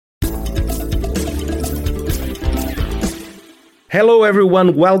Hello,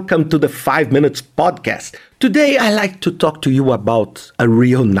 everyone. Welcome to the 5 Minutes Podcast. Today, I like to talk to you about a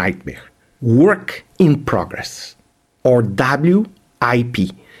real nightmare. Work in progress, or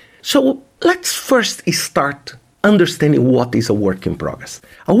WIP. So let's first start understanding what is a work in progress.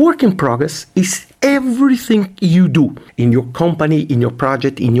 A work in progress is everything you do in your company, in your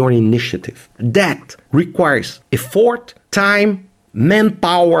project, in your initiative that requires effort, time,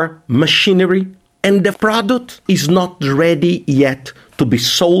 manpower, machinery, and the product is not ready yet to be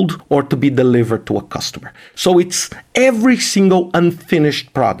sold or to be delivered to a customer. So it's every single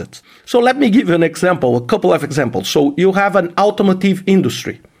unfinished product. So let me give you an example, a couple of examples. So you have an automotive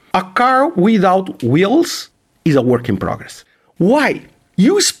industry. A car without wheels is a work in progress. Why?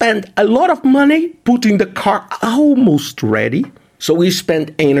 You spend a lot of money putting the car almost ready. So you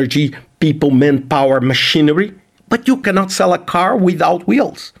spend energy, people, manpower, machinery, but you cannot sell a car without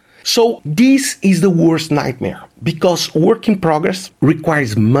wheels. So this is the worst nightmare because work in progress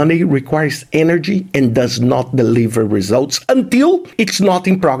requires money, requires energy, and does not deliver results until it's not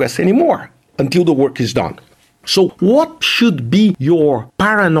in progress anymore, until the work is done. So what should be your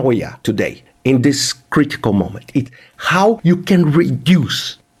paranoia today in this critical moment? It's how you can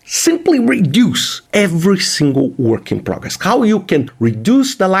simply reduce every single work in progress. How you can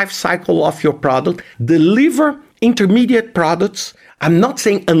reduce the life cycle of your product, deliver intermediate products. I'm not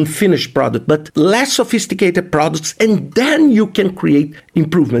saying unfinished product, but less sophisticated products, and then you can create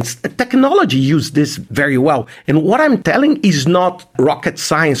improvements. Technology uses this very well. And what I'm telling is not rocket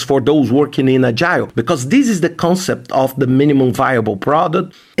science for those working in Agile, because this is the concept of the minimum viable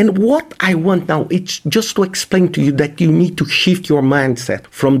product. And what I want now, it's just to explain to you that you need to shift your mindset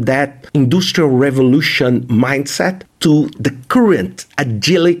from that industrial revolution mindset to the current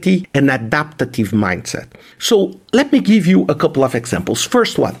agility and adaptive mindset. So let me give you a couple of examples.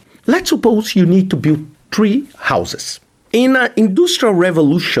 First one, let's suppose you need to build 3 houses. In an industrial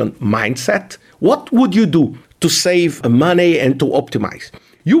revolution mindset, what would you do to save money and to optimize?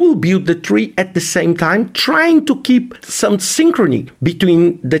 You will build the 3 at the same time, trying to keep some synchrony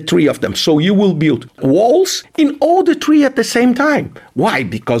between the 3 of them. So you will build walls in all the 3 at the same time. Why?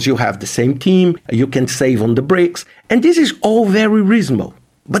 Because you have the same team, you can save on the bricks, and this is all very reasonable.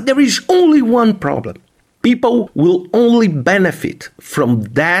 But there is only one problem. People will only benefit from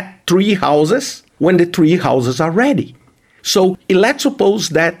that 3 houses when the 3 houses are ready. So let's suppose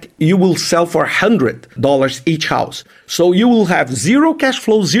that you will sell for $100 each house. So you will have zero cash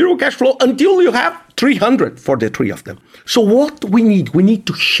flow until you have $300 for the 3 of them. So what we need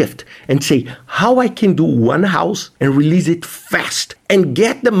to shift and say how I can do one house and release it fast and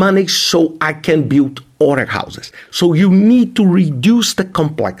get the money so I can build other houses. So you need to reduce the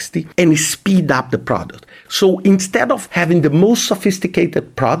complexity and speed up the product. So instead of having the most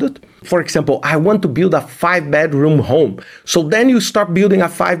sophisticated product, for example, I want to build a 5-bedroom home. So then you start building a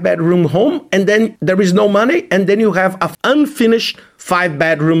 5-bedroom home and then there is no money and then you have an unfinished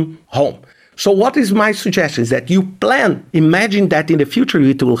 5-bedroom home. So what is my suggestion is that you imagine that in the future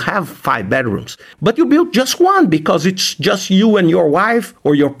it will have 5 bedrooms, but you build just one because it's just you and your wife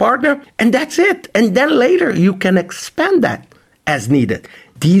or your partner, and that's it. And then later you can expand that as needed.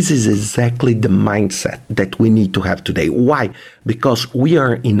 This is exactly the mindset that we need to have today. Why? Because we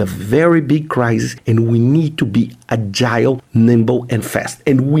are in a very big crisis and we need to be agile, nimble, and fast.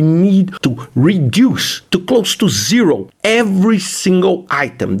 And we need to reduce to close to zero every single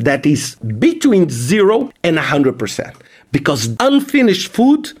item that is between 0 and 100%. Because unfinished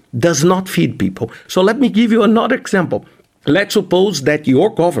food does not feed people. So let me give you another example. Let's suppose that your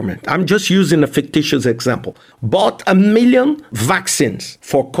government, I'm just using a fictitious example, bought 1 million vaccines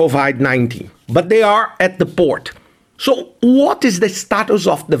for COVID-19, but they are at the port. So what is the status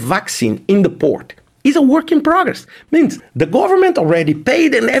of the vaccine in the port? It's a work in progress. Means the government already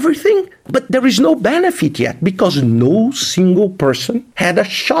paid and everything, but there is no benefit yet because no single person had a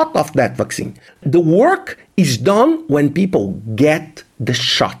shot of that vaccine. The work is done when people get the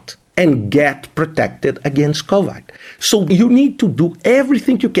shot and get protected against COVID. So you need to do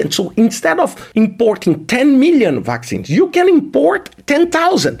everything you can. So instead of importing 10 million vaccines, you can import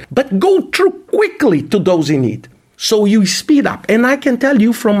 10,000, but go through quickly to those in need. So you speed up. And I can tell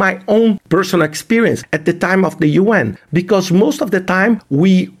you from my own personal experience at the time of the UN, because most of the time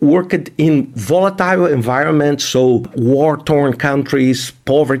we worked in volatile environments, so war-torn countries,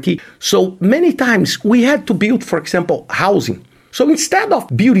 poverty. So many times we had to build, for example, housing. So instead of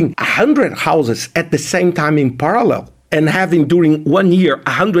building 100 houses at the same time in parallel and having during 1 year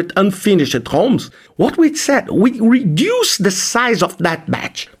 100 unfinished homes, what we said, we reduced the size of that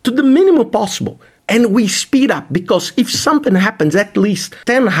batch to the minimum possible. And we speed up because if something happens, at least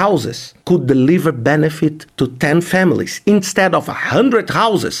 10 houses could deliver benefit to 10 families instead of 100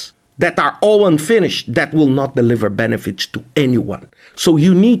 houses that are all unfinished that will not deliver benefits to anyone. So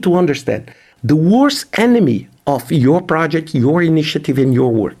you need to understand the worst enemy of your project, your initiative, and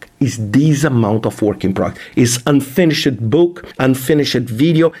your work is this amount of work in progress. Is unfinished book, unfinished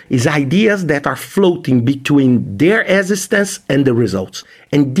video, is ideas that are floating between their existence and the results.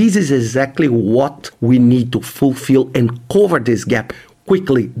 And this is exactly what we need to fulfill and cover this gap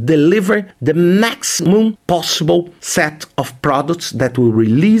quickly, deliver the maximum possible set of products that will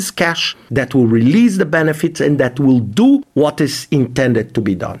release cash, that will release the benefits, and that will do what is intended to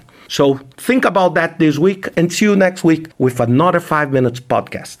be done. So think about that this week and see you next week with another 5 Minutes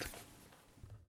podcast.